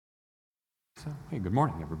So, hey, good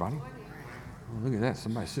morning, everybody. Oh, look at that.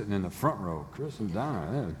 Somebody sitting in the front row. Chris and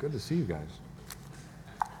Donna. Yeah, good to see you guys.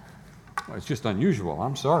 Well, it's just unusual.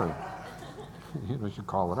 I'm sorry. I should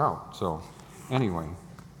call it out. So, anyway,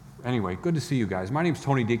 good to see you guys. My name's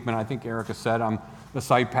Tony Diekman. I think Erica said I'm the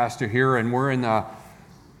site pastor here, and we're in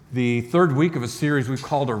the third week of a series we've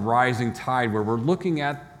called A Rising Tide, where we're looking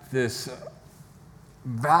at this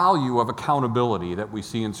value of accountability that we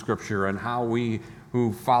see in Scripture and how we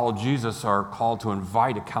who follow Jesus are called to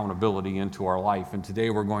invite accountability into our life. And today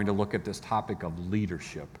we're going to look at this topic of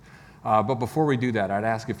leadership. But before we do that, I'd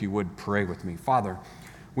ask if you would pray with me. Father,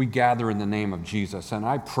 we gather in the name of Jesus, and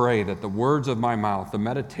I pray that the words of my mouth, the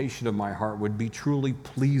meditation of my heart would be truly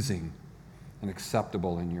pleasing and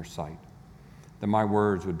acceptable in your sight. That my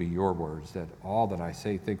words would be your words, that all that I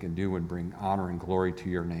say, think, and do would bring honor and glory to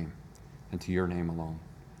your name and to your name alone.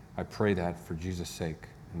 I pray that for Jesus' sake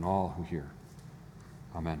and all who hear.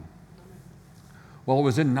 Amen. Well, it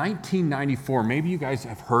was in 1994. Maybe you guys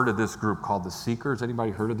have heard of this group called the Seekers.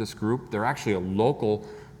 Anybody heard of this group? They're actually a local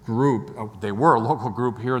group. They were a local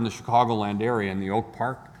group here in the Chicagoland area, in the Oak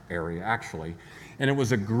Park area, actually. And it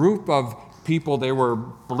was a group of people. They were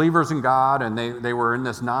believers in God, and they were in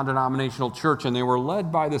this non-denominational church, and they were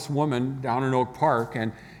led by this woman down in Oak Park,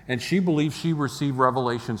 and she believed she received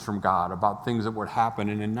revelations from God about things that would happen.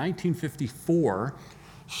 And in 1954,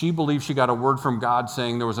 she believed she got a word from God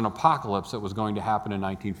saying there was an apocalypse that was going to happen in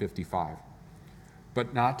 1955.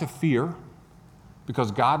 But not to fear,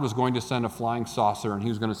 because God was going to send a flying saucer, and he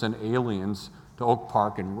was going to send aliens to Oak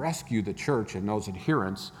Park and rescue the church and those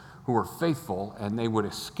adherents who were faithful, and they would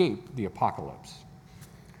escape the apocalypse.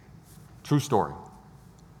 True story.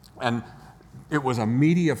 And it was a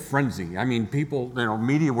media frenzy. I mean, people,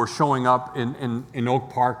 media were showing up in Oak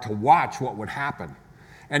Park to watch what would happen.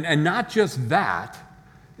 And not just that,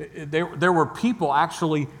 there were people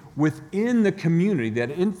actually within the community that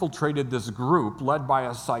infiltrated this group, led by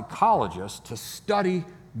a psychologist, to study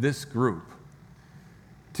this group,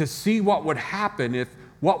 to see what would happen if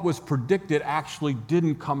what was predicted actually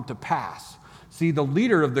didn't come to pass. See, the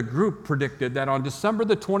leader of the group predicted that on December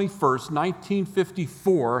the 21st,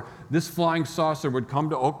 1954, this flying saucer would come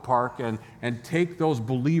to Oak Park and take those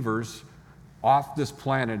believers off this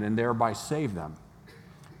planet and thereby save them.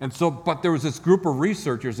 And so, but there was this group of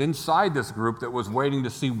researchers inside this group that was waiting to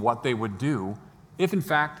see what they would do if, in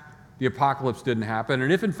fact, the apocalypse didn't happen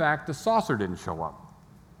and if, in fact, the saucer didn't show up.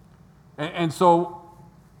 And so,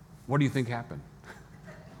 what do you think happened?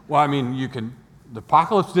 Well, I mean, the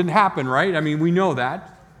apocalypse didn't happen, right? I mean, we know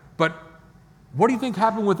that. But what do you think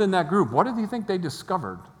happened within that group? What do you think they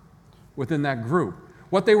discovered within that group?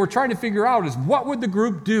 What they were trying to figure out is, what would the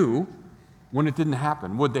group do when it didn't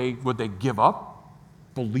happen? Would they give up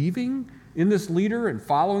believing in this leader and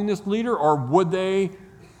following this leader, or would they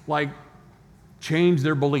change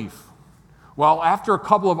their belief? Well, after a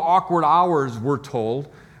couple of awkward hours, we're told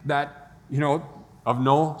that, of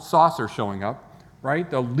no saucer showing up, right?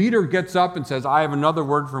 The leader gets up and says, I have another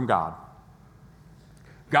word from God.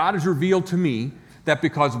 God has revealed to me that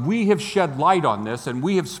because we have shed light on this and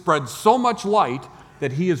we have spread so much light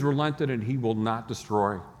that he has relented and he will not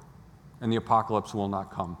destroy and the apocalypse will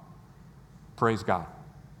not come. Praise God.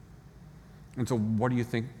 And so what do you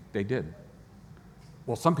think they did?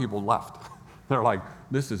 Well, some people left. They're like,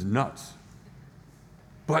 this is nuts.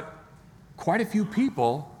 But quite a few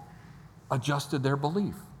people adjusted their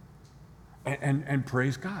belief and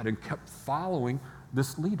praise God and kept following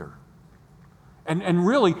this leader. And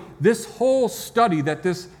really, this whole study that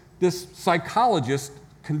this psychologist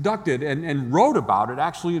conducted and wrote about it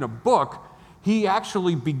actually in a book, he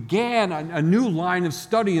actually began a new line of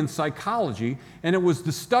study in psychology, and it was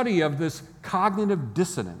the study of this cognitive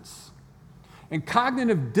dissonance. And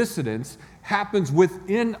cognitive dissonance happens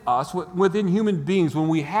within us, within human beings, when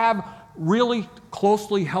we have really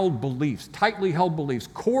closely held beliefs, tightly held beliefs,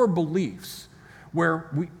 core beliefs,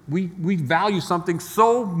 where we value something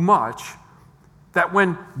so much that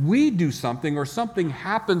when we do something or something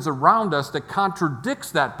happens around us that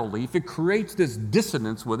contradicts that belief, it creates this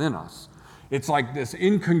dissonance within us. It's like this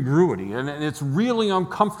incongruity, and it's really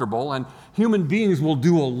uncomfortable, and human beings will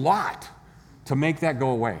do a lot to make that go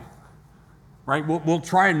away, right? We'll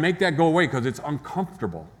try and make that go away because it's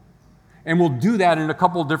uncomfortable. And we'll do that in a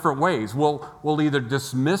couple of different ways. We'll either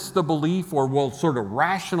dismiss the belief, or we'll sort of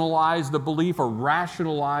rationalize the belief or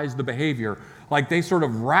rationalize the behavior. Like they sort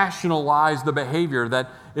of rationalize the behavior that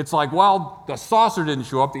it's like, well, the saucer didn't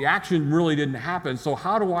show up, the action really didn't happen, so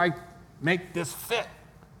how do I make this fit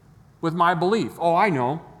with my belief? Oh, I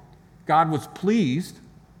know. God was pleased,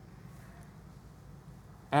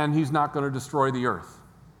 and he's not going to destroy the earth.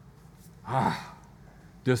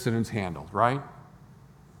 dissonance handled, right?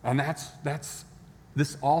 And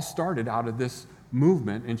this all started out of this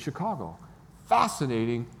movement in Chicago.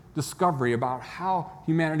 Fascinating discovery about how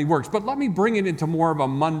humanity works. But let me bring it into more of a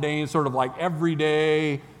mundane, sort of like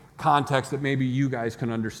everyday context that maybe you guys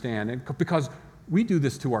can understand. And because we do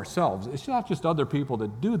this to ourselves. It's not just other people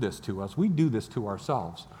that do this to us. We do this to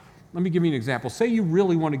ourselves. Let me give you an example. Say you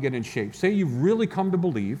really want to get in shape. Say you've really come to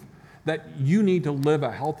believe that you need to live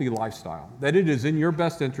a healthy lifestyle, that it is in your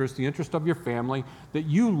best interest, the interest of your family, that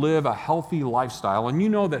you live a healthy lifestyle. And you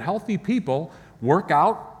know that healthy people work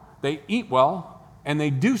out, they eat well, and they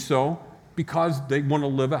do so because they want to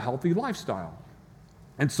live a healthy lifestyle.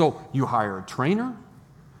 And so you hire a trainer,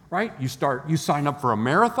 right? You sign up for a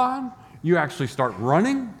marathon, you actually start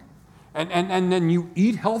running, and then you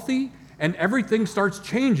eat healthy, and everything starts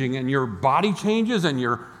changing, and your body changes, and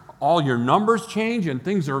all your numbers change, and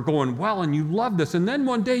things are going well, and you love this. And then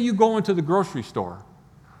one day you go into the grocery store,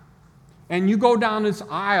 and you go down this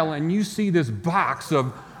aisle, and you see this box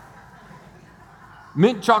of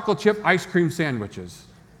mint chocolate chip ice cream sandwiches.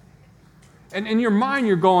 And in your mind,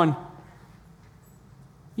 you're going,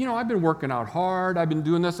 I've been working out hard, I've been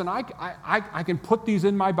doing this, and I can put these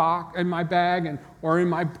in my bag or in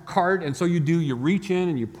my cart. And so you reach in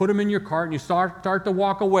and you put them in your cart, and you start to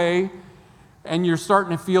walk away, and you're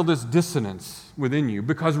starting to feel this dissonance within you,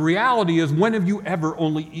 because reality is, when have you ever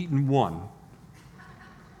only eaten one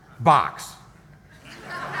box?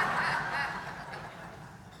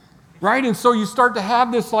 Right? And so you start to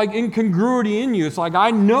have this like incongruity in you. It's like, I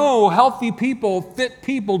know healthy people, fit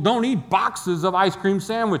people don't eat boxes of ice cream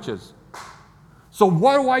sandwiches. So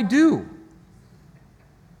what do I do?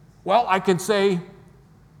 Well, I can say,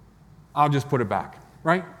 I'll just put it back,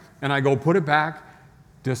 right? And I go put it back,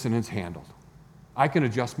 dissonance handled. I can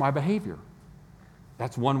adjust my behavior.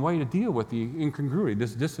 That's one way to deal with the incongruity,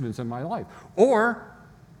 this dissonance in my life. Or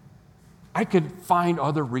I could find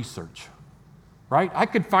other research. Right? I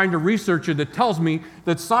could find a researcher that tells me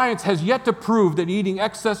that science has yet to prove that eating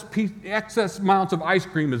excess amounts of ice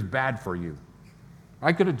cream is bad for you.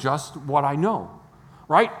 I could adjust what I know,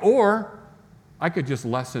 right? Or I could just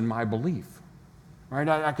lessen my belief,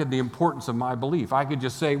 right? The importance of my belief. I could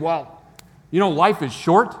just say, well, life is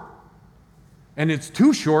short, and it's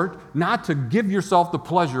too short not to give yourself the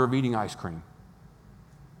pleasure of eating ice cream.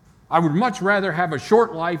 I would much rather have a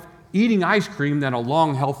short life eating ice cream than a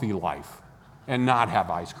long, healthy life and not have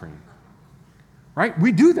ice cream, right?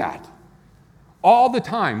 We do that. All the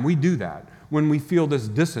time we do that when we feel this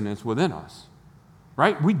dissonance within us,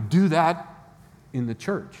 right? We do that in the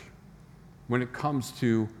church when it comes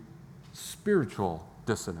to spiritual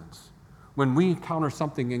dissonance. When we encounter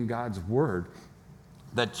something in God's Word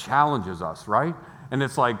that challenges us, right? And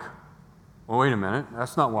it's like, well, wait a minute,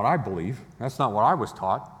 that's not what I believe. That's not what I was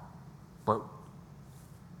taught. But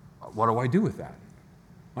what do I do with that?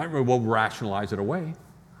 Right? We'll rationalize it away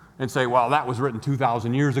and say, well, that was written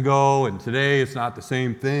 2,000 years ago, and today it's not the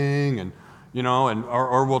same thing, and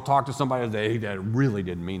or we'll talk to somebody and say, hey, that really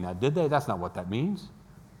didn't mean that, did they? That's not what that means.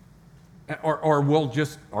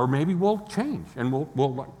 Or maybe we'll change, and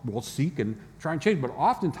we'll seek and try and change. But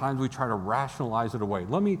oftentimes we try to rationalize it away.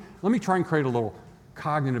 Let me try and create a little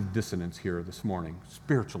cognitive dissonance here this morning,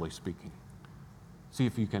 spiritually speaking. See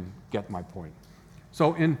if you can get my point.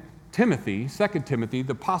 So in Timothy, 2 Timothy,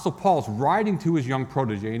 the Apostle Paul's writing to his young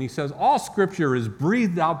protege, and he says, all Scripture is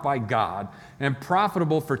breathed out by God and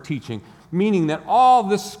profitable for teaching, meaning that all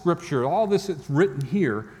this Scripture, all this that's written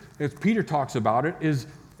here, as Peter talks about it, is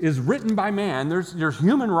written by man. There's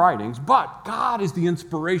human writings, but God is the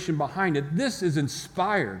inspiration behind it. This is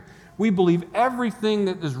inspired. We believe everything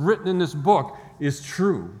that is written in this book is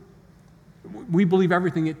true. We believe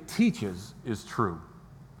everything it teaches is true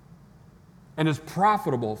and is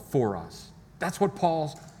profitable for us. That's what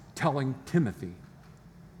Paul's telling Timothy.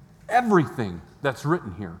 Everything that's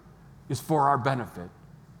written here is for our benefit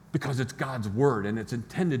because it's God's word and it's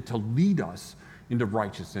intended to lead us into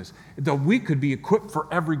righteousness, that we could be equipped for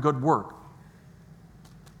every good work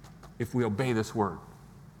if we obey this word.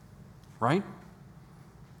 Right?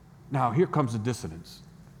 Now, here comes the dissonance.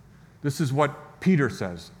 This is what Peter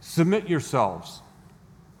says. Submit yourselves.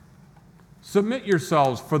 Submit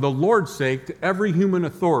yourselves for the Lord's sake to every human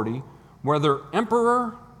authority, whether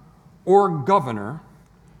emperor or governor,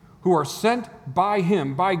 who are sent by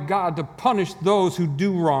him, by God, to punish those who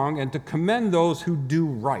do wrong and to commend those who do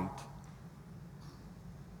right.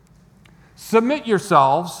 Submit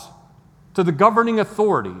yourselves to the governing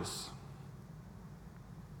authorities.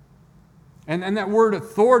 And that word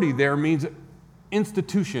authority there means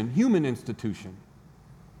institution, human institution.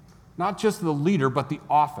 Not just the leader, but the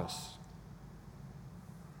office.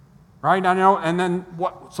 right? I know, and then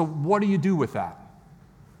what? So what do you do with that?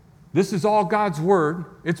 This is all God's word.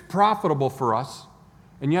 It's profitable for us,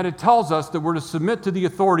 and yet it tells us that we're to submit to the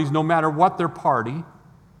authorities no matter what their party.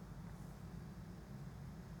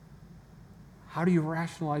 How do you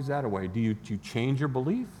rationalize that away? Do you change your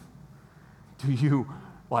belief? Do you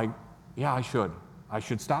yeah, I should. I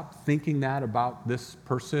should stop thinking that about this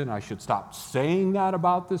person. I should stop saying that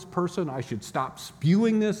about this person. I should stop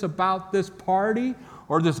spewing this about this party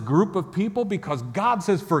or this group of people, because God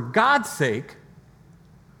says, for God's sake,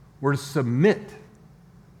 we're to submit.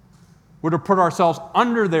 We're to put ourselves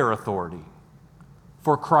under their authority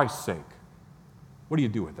for Christ's sake. What do you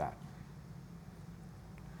do with that?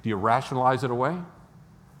 Do you rationalize it away?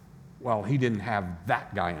 Well, he didn't have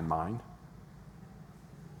that guy in mind.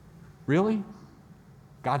 Really?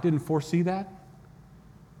 God didn't foresee that?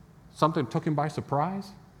 Something took him by surprise?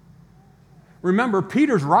 Remember,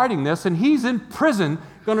 Peter's writing this, and he's in prison,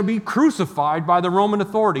 going to be crucified by the Roman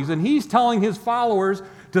authorities, and he's telling his followers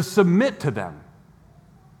to submit to them.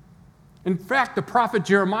 In fact, the prophet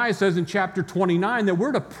Jeremiah says in chapter 29 that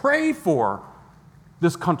we're to pray for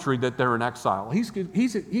this country that they're in exile.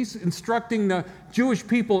 He's instructing the Jewish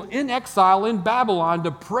people in exile in Babylon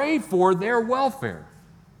to pray for their welfare.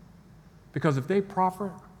 Because if they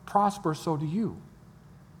prosper, so do you.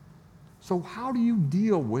 So how do you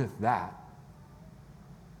deal with that?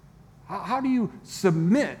 How do you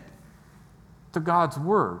submit to God's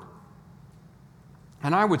word?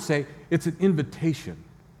 And I would say it's an invitation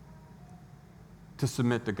to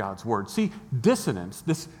submit to God's word. See, dissonance,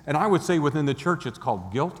 and I would say within the church it's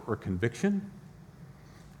called guilt or conviction,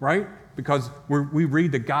 right? Because we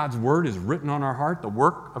read that God's word is written on our heart. The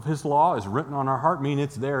work of his law is written on our heart, meaning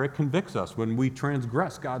it's there. It convicts us when we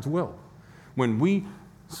transgress God's will. When we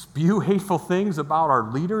spew hateful things about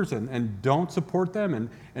our leaders and don't support them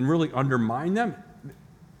and really undermine them,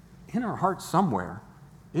 in our heart somewhere,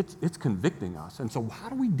 it's convicting us. And so how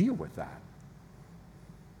do we deal with that?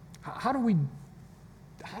 How do we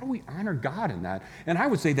honor God in that? And I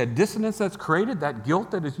would say that dissonance that's created, that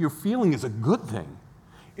guilt that you're feeling, is a good thing.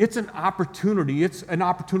 It's an opportunity. It's an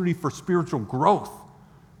opportunity for spiritual growth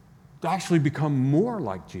to actually become more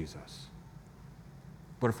like Jesus.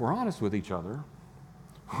 But if we're honest with each other,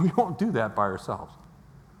 we won't do that by ourselves,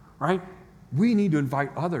 right? We need to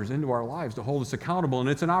invite others into our lives to hold us accountable, and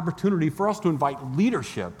it's an opportunity for us to invite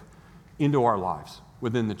leadership into our lives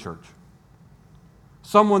within the church.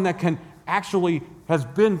 Someone that can actually has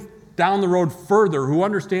been down the road further, who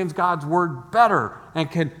understands God's word better and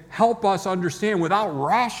can help us understand without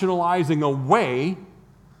rationalizing away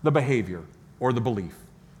the behavior or the belief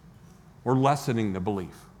or lessening the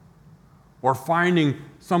belief or finding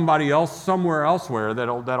somebody else somewhere elsewhere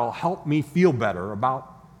that'll help me feel better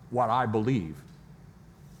about what I believe.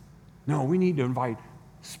 No, we need to invite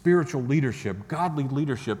spiritual leadership, godly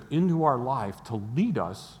leadership into our life to lead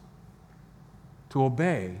us to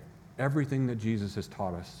obey everything that Jesus has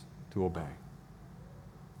taught us to obey.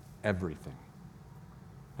 Everything.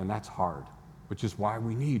 And that's hard, which is why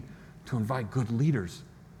we need to invite good leaders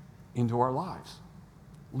into our lives.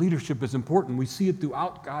 Leadership is important. We see it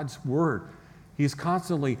throughout God's word. He's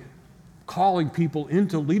constantly calling people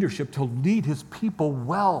into leadership to lead his people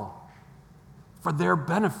well for their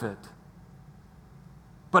benefit.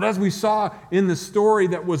 But as we saw in the story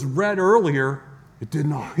that was read earlier, it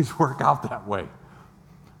didn't always work out that way,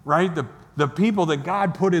 right? The people that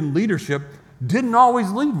God put in leadership didn't always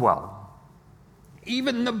lead well.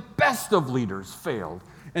 Even the best of leaders failed.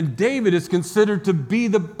 And David is considered to be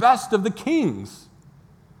the best of the kings.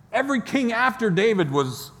 Every king after David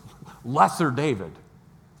was lesser David.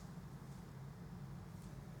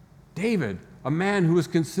 David, a man who was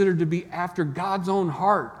considered to be after God's own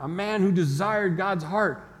heart, a man who desired God's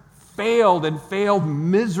heart, failed and failed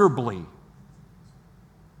miserably.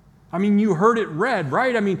 I mean, you heard it read,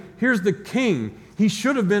 right? I mean, here's the king. He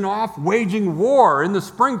should have been off waging war in the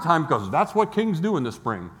springtime, because that's what kings do in the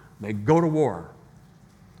spring. They go to war.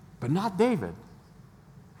 But not David.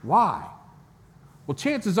 Why? Well,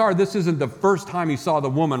 chances are this isn't the first time he saw the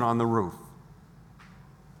woman on the roof,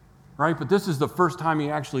 right? But this is the first time he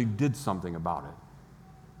actually did something about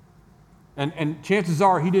it. And chances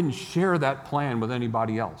are he didn't share that plan with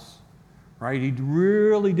anybody else. Right? He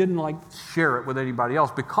really didn't share it with anybody else,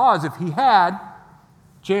 because if he had,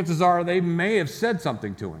 chances are they may have said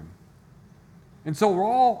something to him. And so we're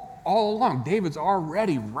all along, David's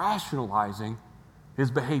already rationalizing his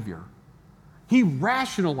behavior. He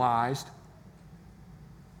rationalized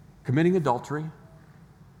committing adultery,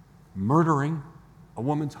 murdering a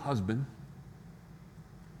woman's husband,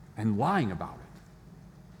 and lying about it.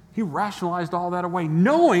 He rationalized all that away,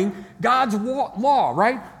 knowing God's law,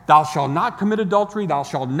 right? thou shalt not commit adultery, thou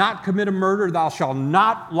shalt not commit a murder, thou shalt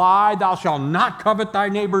not lie, thou shalt not covet thy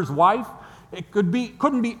neighbor's wife. It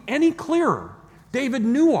couldn't be any clearer. David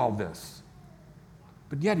knew all this,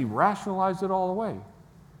 but yet he rationalized it all away.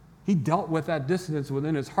 He dealt with that dissonance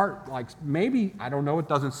within his heart, like maybe, I don't know, it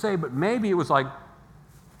doesn't say, but maybe it was like,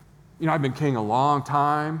 I've been king a long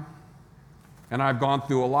time, and I've gone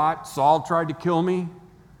through a lot. Saul tried to kill me,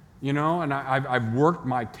 and I've worked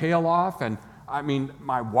my tail off, and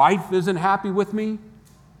my wife isn't happy with me,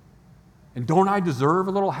 and don't I deserve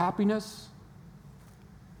a little happiness?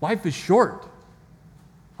 Life is short,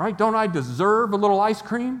 right? Don't I deserve a little ice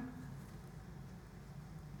cream?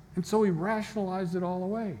 And so he rationalized it all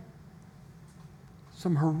away.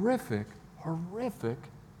 Some horrific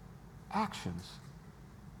actions.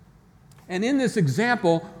 And in this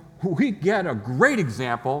example, we get a great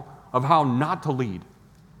example of how not to lead.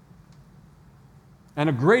 And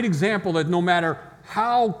a great example that no matter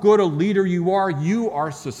how good a leader you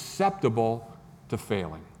are susceptible to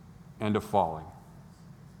failing and to falling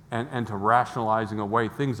and to rationalizing away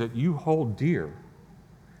things that you hold dear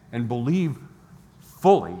and believe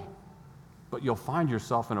fully, but you'll find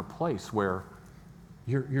yourself in a place where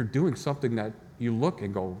you're doing something that you look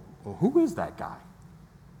and go, well, who is that guy?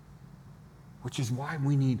 Which is why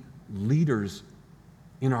we need leaders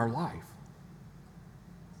in our life.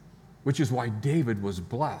 Which is why David was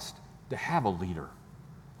blessed to have a leader,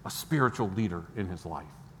 a spiritual leader in his life.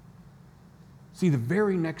 See, the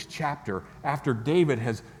very next chapter, after David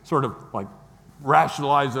has sort of like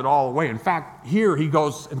rationalized it all away. In fact, here he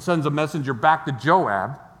goes and sends a messenger back to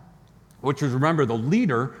Joab, which was, remember, the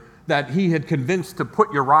leader that he had convinced to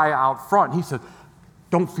put Uriah out front. He said,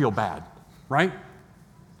 don't feel bad, right?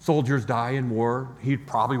 Soldiers die in war. He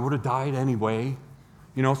probably would have died anyway,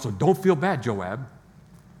 so don't feel bad, Joab,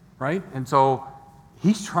 right? And so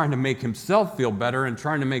he's trying to make himself feel better and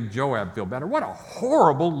trying to make Joab feel better. What a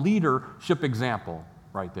horrible leadership example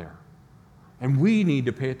right there. And we need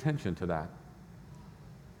to pay attention to that.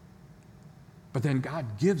 But then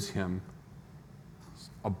God gives him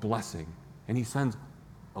a blessing, and he sends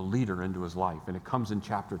a leader into his life, and it comes in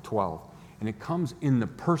chapter 12, and it comes in the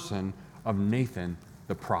person of Nathan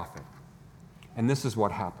the prophet. And this is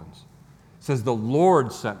what happens. It says, the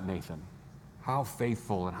Lord sent Nathan. How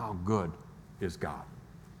faithful and how good is God.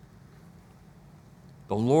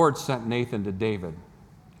 The Lord sent Nathan to David,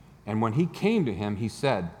 and when he came to him, he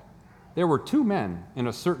said, there were two men in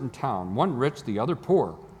a certain town, one rich, the other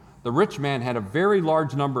poor. The rich man had a very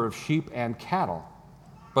large number of sheep and cattle,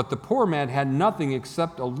 but the poor man had nothing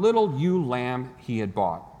except a little ewe lamb he had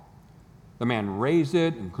bought. The man raised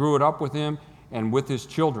it and grew it up with him and with his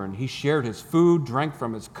children. He shared his food, drank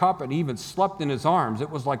from his cup, and even slept in his arms. It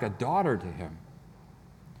was like a daughter to him.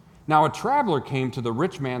 Now a traveler came to the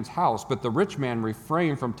rich man's house, but the rich man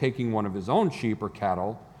refrained from taking one of his own sheep or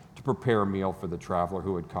cattle to prepare a meal for the traveler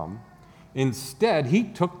who had come. Instead, he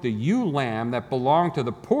took the ewe lamb that belonged to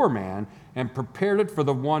the poor man and prepared it for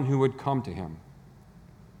the one who had come to him.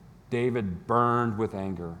 David burned with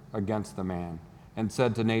anger against the man and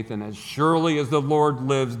said to Nathan, as surely as the Lord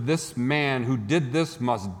lives, this man who did this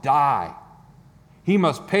must die. He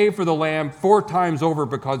must pay for the lamb 4 times over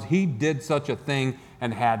because he did such a thing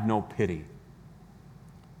and had no pity.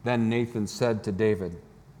 Then Nathan said to David,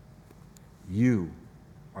 you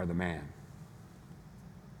are the man.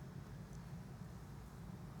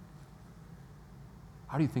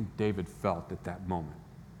 How do you think David felt at that moment?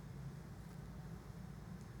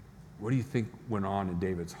 What do you think went on in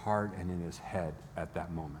David's heart and in his head at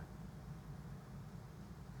that moment?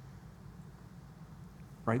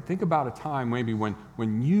 Right? Think about a time maybe when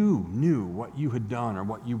you knew what you had done or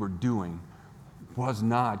what you were doing was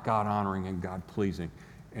not God-honoring and God-pleasing,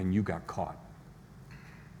 and you got caught.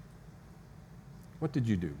 What did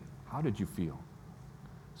you do? How did you feel?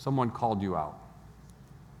 Someone called you out.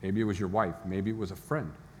 Maybe it was your wife. Maybe it was a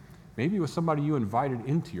friend. Maybe it was somebody you invited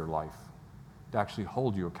into your life to actually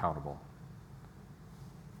hold you accountable.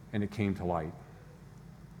 And it came to light.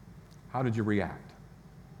 How did you react?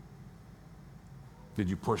 Did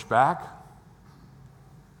you push back?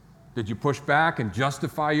 Did you push back and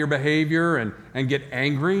justify your behavior and get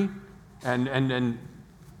angry and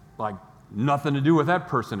like nothing to do with that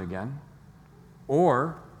person again?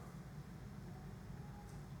 Or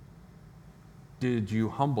did you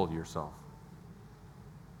humble yourself?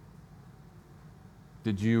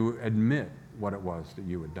 Did you admit what it was that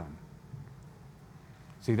you had done?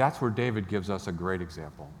 See, that's where David gives us a great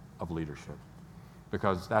example of leadership,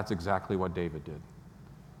 because that's exactly what David did.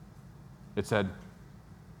 It said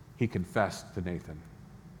he confessed to Nathan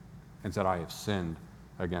and said, I have sinned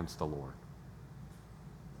against the Lord.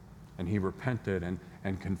 and he repented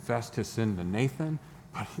and confessed his sin to Nathan.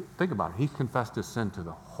 But think about it, he confessed his sin to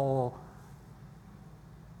the whole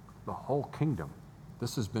kingdom.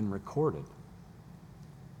 This has been recorded.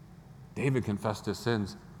 David confessed his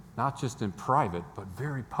sins not just in private, but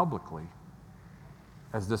very publicly,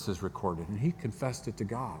 as this is recorded. And he confessed it to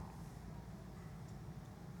God.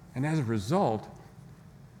 And as a result,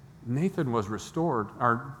 Nathan was restored,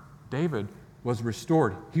 or David was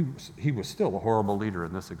restored. He was still a horrible leader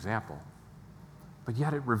in this example. But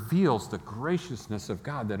yet it reveals the graciousness of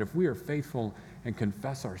God, that if we are faithful and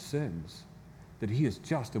confess our sins, that he is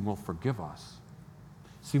just and will forgive us.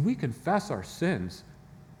 See, we confess our sins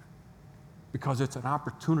because it's an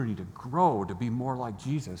opportunity to grow, to be more like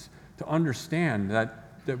Jesus, to understand that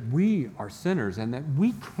we are sinners and that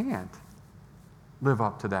we can't live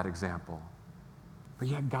up to that example. But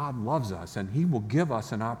yet God loves us, and he will give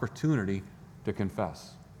us an opportunity to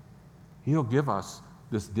confess. He'll give us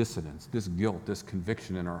this dissonance, this guilt, this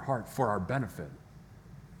conviction in our heart for our benefit,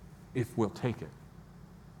 if we'll take it,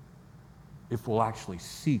 if we'll actually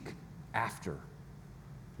seek after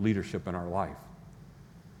leadership in our life,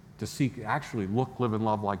 to seek, actually look, live, and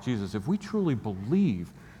love like Jesus. If we truly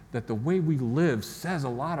believe that the way we live says a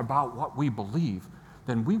lot about what we believe,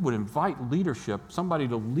 then we would invite leadership, somebody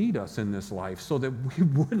to lead us in this life, so that we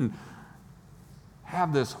wouldn't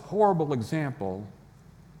have this horrible example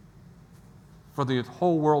for the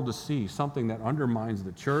whole world to see, something that undermines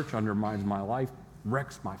the church, undermines my life,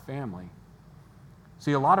 wrecks my family.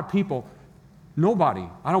 See, a lot of people, nobody,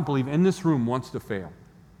 I don't believe, in this room wants to fail.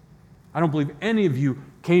 I don't believe any of you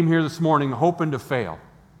came here this morning hoping to fail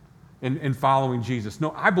in following Jesus.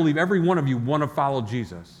 No, I believe every one of you want to follow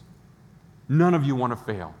Jesus. None of you want to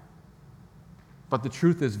fail. But the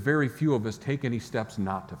truth is, very few of us take any steps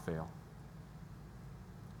not to fail.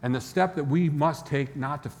 And the step that we must take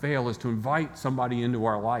not to fail is to invite somebody into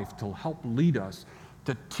our life to help lead us,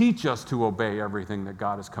 to teach us to obey everything that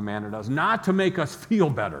God has commanded us, not to make us feel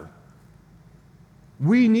better.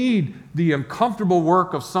 We need the uncomfortable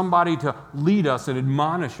work of somebody to lead us and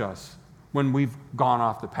admonish us when we've gone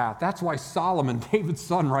off the path. That's why Solomon, David's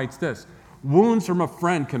son, writes this: wounds from a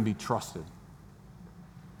friend can be trusted.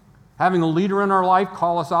 Having a leader in our life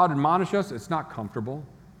call us out, admonish us, it's not comfortable.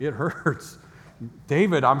 It hurts.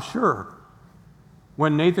 David, I'm sure,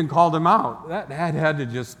 when Nathan called him out, that had to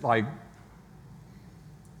just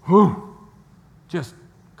just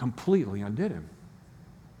completely undid him.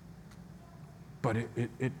 But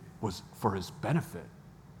it was for his benefit.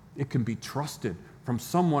 It can be trusted from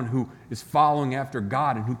someone who is following after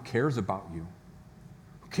God and who cares about you.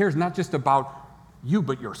 Who cares not just about you,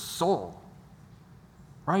 but your soul.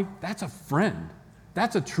 Right? That's a friend.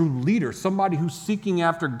 That's a true leader, somebody who's seeking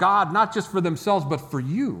after God, not just for themselves, but for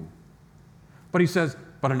you. But he says,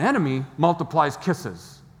 but an enemy multiplies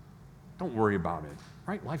kisses. Don't worry about it.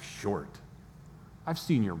 Right? Life's short. I've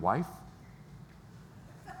seen your wife.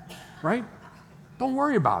 Right? Don't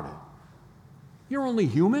worry about it. You're only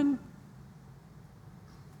human.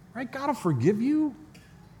 Right? God will forgive you.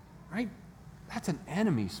 Right? That's an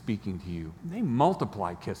enemy speaking to you. They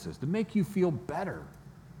multiply kisses to make you feel better.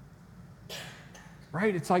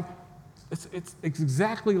 Right? It's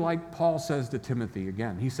exactly like Paul says to Timothy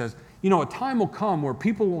again. He says, a time will come where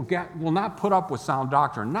people will not put up with sound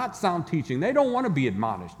doctrine, not sound teaching. They don't want to be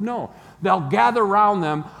admonished. No, they'll gather around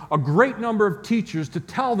them a great number of teachers to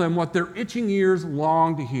tell them what their itching ears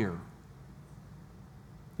long to hear. And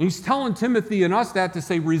he's telling Timothy and us that to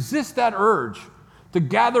say, resist that urge to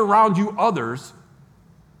gather around you others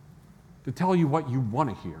to tell you what you want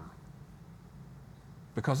to hear.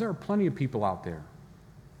 Because there are plenty of people out there.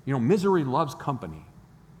 Misery loves company,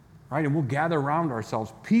 right? And we'll gather around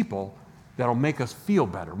ourselves people that'll make us feel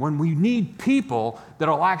better, when we need people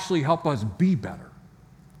that'll actually help us be better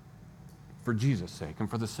for Jesus' sake and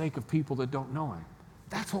for the sake of people that don't know him.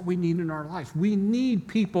 That's what we need in our lives. We need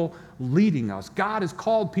people leading us. God has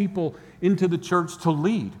called people into the church to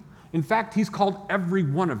lead. In fact, he's called every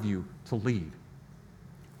one of you to lead.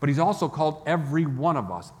 But he's also called every one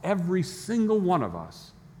of us, every single one of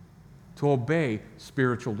us, to obey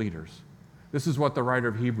spiritual leaders. This is what the writer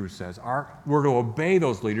of Hebrews says. We're to obey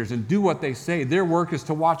those leaders and do what they say. Their work is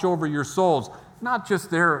to watch over your souls, not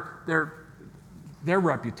just their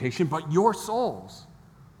reputation, but your souls.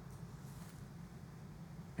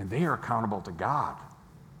 And they are accountable to God.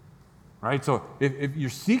 Right? So if you're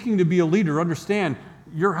seeking to be a leader, understand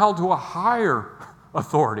you're held to a higher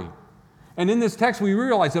authority. And in this text, we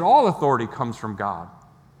realize that all authority comes from God.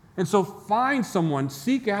 And so find someone,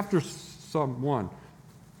 seek after someone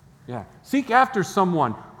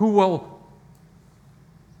who will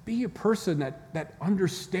be a person that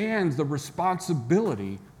understands the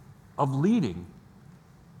responsibility of leading,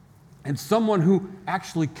 and someone who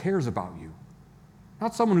actually cares about you.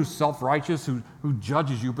 Not someone who's self-righteous, who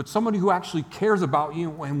judges you, but somebody who actually cares about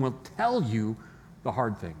you and will tell you the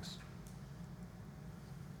hard things.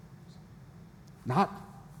 Not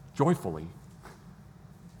joyfully,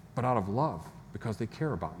 but out of love, because they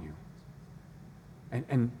care about you.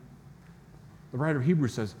 And the writer of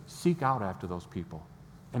Hebrews says, seek out after those people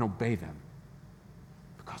and obey them,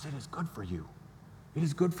 because it is good for you. It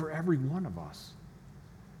is good for every one of us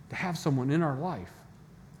to have someone in our life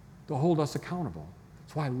to hold us accountable.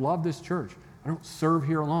 That's why I love this church. I don't serve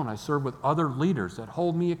here alone. I serve with other leaders that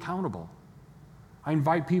hold me accountable. I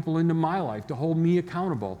invite people into my life to hold me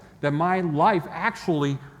accountable, that my life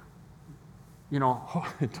actually,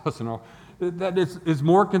 it doesn't know, that is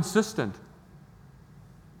more consistent.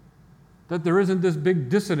 That there isn't this big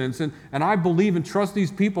dissonance. And I believe and trust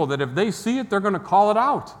these people that if they see it, they're going to call it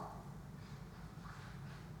out.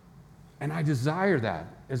 And I desire that,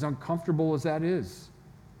 as uncomfortable as that is,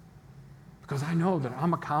 because I know that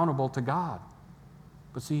I'm accountable to God.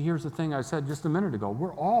 But see, here's the thing I said just a minute ago.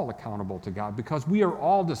 We're all accountable to God because we are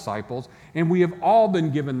all disciples, and we have all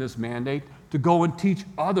been given this mandate to go and teach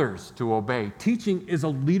others to obey. Teaching is a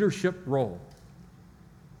leadership role.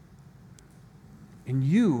 And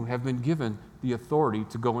you have been given the authority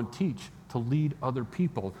to go and teach, to lead other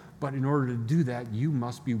people. But in order to do that, you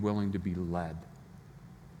must be willing to be led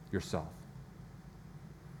yourself.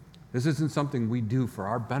 This isn't something we do for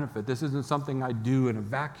our benefit. This isn't something I do in a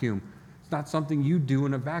vacuum. It's not something you do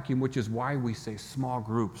in a vacuum, which is why we say small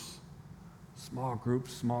groups. Small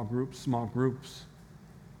groups, small groups, small groups.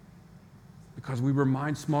 Because we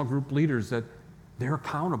remind small group leaders that they're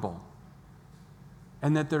accountable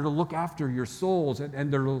and that they're to look after your souls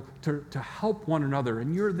and they're to help one another.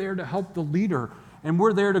 And you're there to help the leader. And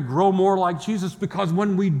we're there to grow more like Jesus, because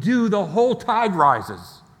when we do, the whole tide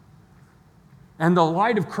rises. And the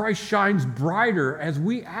light of Christ shines brighter as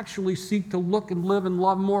we actually seek to look and live and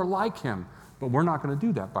love more like him. But we're not going to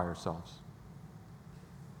do that by ourselves.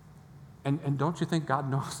 And don't you think God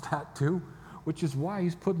knows that too? Which is why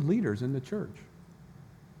he's put leaders in the church.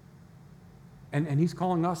 And he's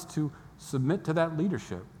calling us to submit to that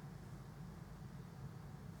leadership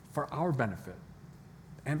for our benefit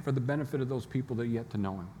and for the benefit of those people that are yet to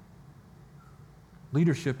know him.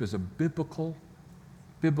 Leadership is a biblical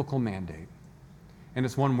mandate. And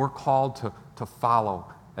it's one we're called to follow,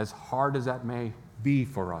 as hard as that may be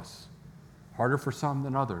for us. Harder for some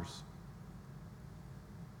than others.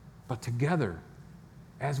 But together,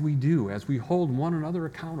 as we hold one another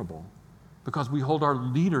accountable, because we hold our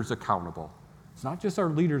leaders accountable. It's not just our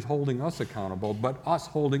leaders holding us accountable, but us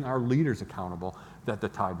holding our leaders accountable, that the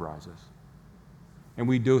tide rises. And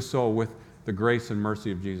we do so with the grace and mercy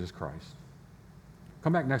of Jesus Christ.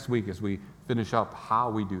 Come back next week as we finish up how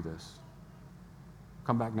we do this.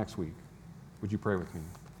 Come back next week. Would you pray with me?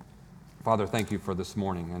 Father, thank you for this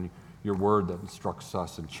morning and your word that instructs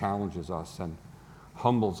us and challenges us and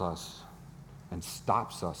humbles us and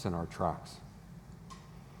stops us in our tracks.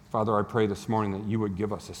 Father, I pray this morning that you would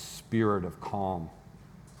give us a spirit of calm,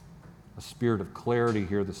 a spirit of clarity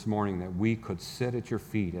here this morning, that we could sit at your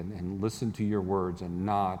feet and listen to your words and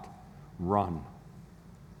not run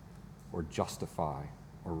or justify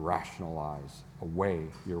or rationalize away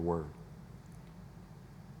your word.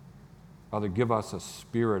 Father, give us a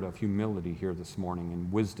spirit of humility here this morning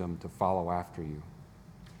and wisdom to follow after you.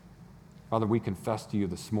 Father, we confess to you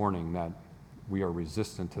this morning that we are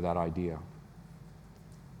resistant to that idea.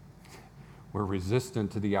 We're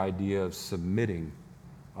resistant to the idea of submitting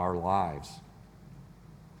our lives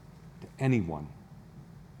to anyone.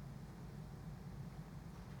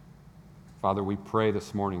 Father, we pray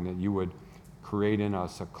this morning that you would create in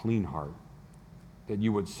us a clean heart, that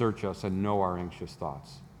you would search us and know our anxious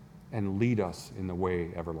thoughts, and lead us in the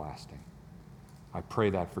way everlasting. I pray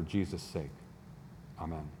that for Jesus' sake.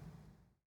 Amen.